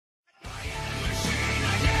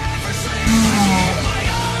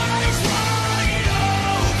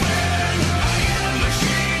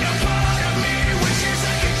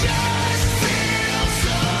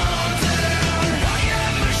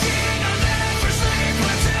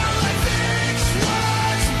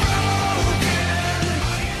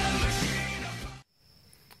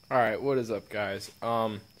Alright, what is up, guys?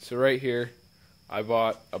 So right here, I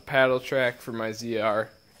bought a paddle track for my ZR.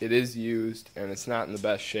 It is used, and it's not in the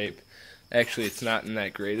best shape. Actually, it's not in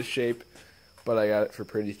that greatest shape, but I got it for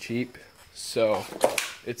pretty cheap. So,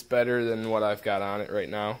 it's better than what I've got on it right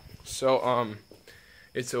now. So,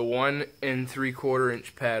 it's a 1 3/4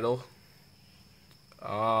 inch paddle.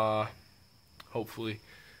 Hopefully,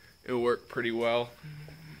 it'll work pretty well.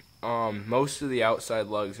 Most of the outside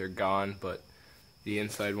lugs are gone, but the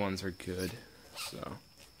inside ones are good. So,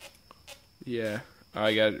 yeah,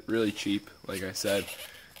 I got it really cheap, like I said.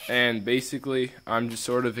 And basically, I'm just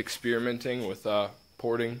sort of experimenting with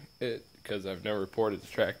porting it, because I've never ported the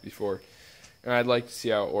track before. And I'd like to see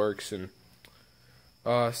how it works and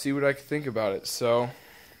see what I can think about it. So,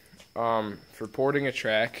 for porting a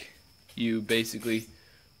track, you basically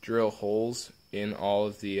drill holes in all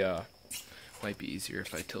of the, might be easier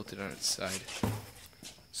if I tilt it on its side.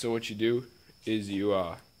 So what you do is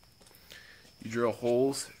you drill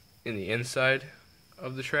holes in the inside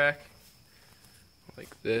of the track,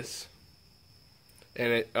 like this.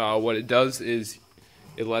 And it what it does is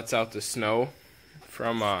it lets out the snow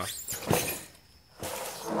from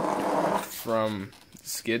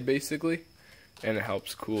skid, basically, and it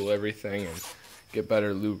helps cool everything and get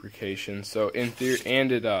better lubrication. So in theory,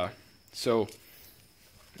 and it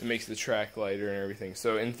makes the track lighter and everything.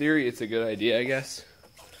 So in theory, it's a good idea, I guess.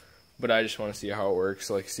 But I just want to see how it works,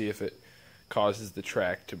 like see if it causes the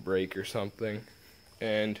track to break or something.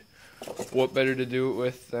 And what better to do it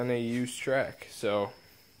with than a used track? So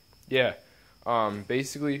yeah,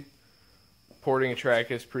 basically porting a track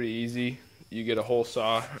is pretty easy. You get a hole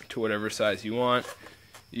saw to whatever size you want.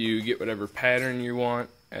 You get whatever pattern you want,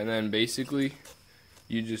 and then basically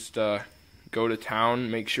you just go to town,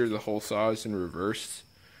 make sure the hole saw is in reverse,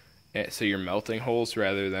 so you're melting holes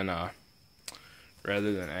rather than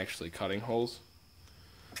actually cutting holes.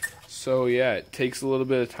 So yeah, it takes a little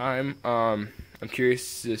bit of time. I'm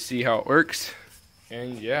curious to see how it works,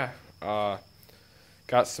 and yeah,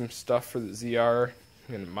 got some stuff for the ZR.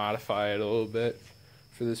 I'm gonna modify it a little bit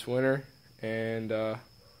for this winter, and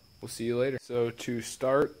we'll see you later. So to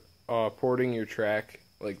start porting your track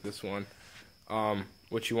like this one,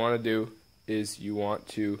 what you want to do is you want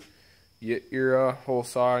to get your hole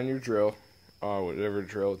saw and your drill, whatever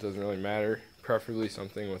drill, it doesn't really matter. Preferably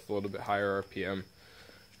something with a little bit higher RPM,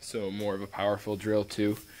 so more of a powerful drill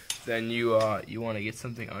too. Then you want to get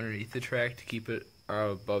something underneath the track to keep it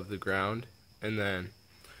above the ground, and then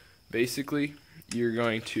basically you're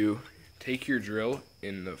going to take your drill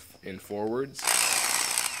in forwards,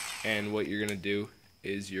 and what you're going to do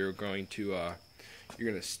is you're going to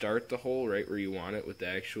start the hole right where you want it with the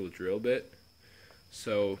actual drill bit.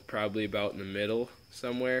 So probably about in the middle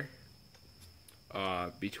somewhere,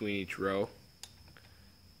 between each row.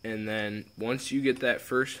 And then once you get that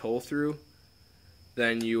first hole through,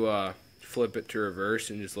 then you flip it to reverse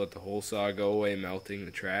and just let the hole saw go away, melting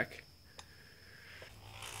the track.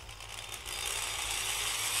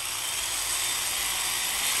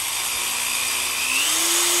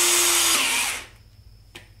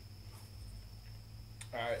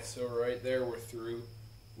 Alright, so right there we're through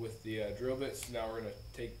with the drill bit. So now we're going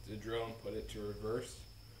to take the drill and put it to reverse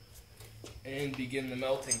and begin the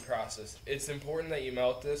melting process. It's important that you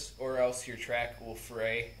melt this, or else your track will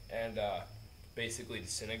fray and basically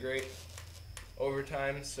disintegrate over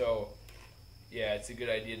time. So yeah, it's a good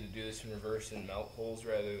idea to do this in reverse and melt holes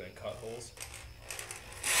rather than cut holes.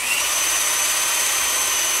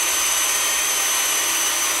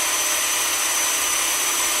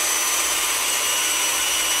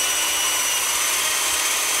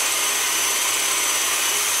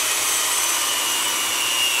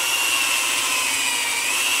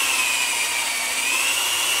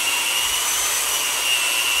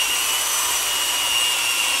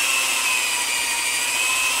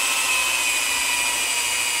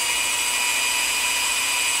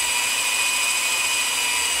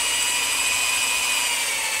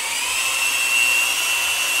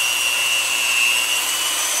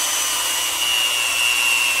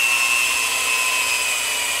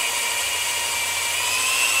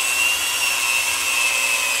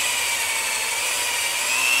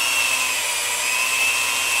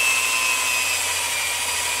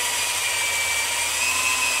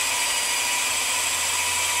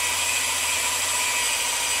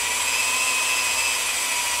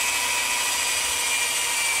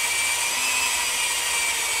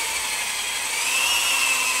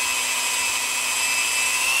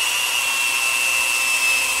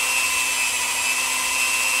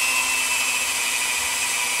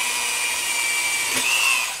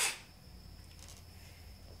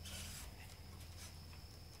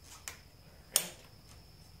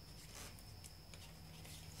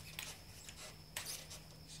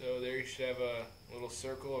 should have a little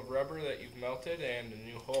circle of rubber that you've melted and a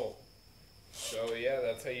new hole. So yeah,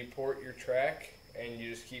 that's how you port your track, and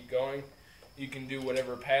you just keep going. You can do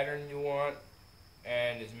whatever pattern you want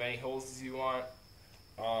and as many holes as you want.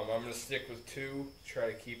 I'm going to stick with 2 to try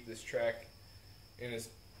to keep this track in as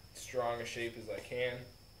strong a shape as I can.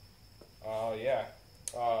 Yeah.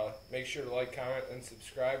 Make sure to like, comment, and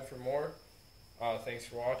subscribe for more. Thanks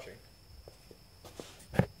for watching.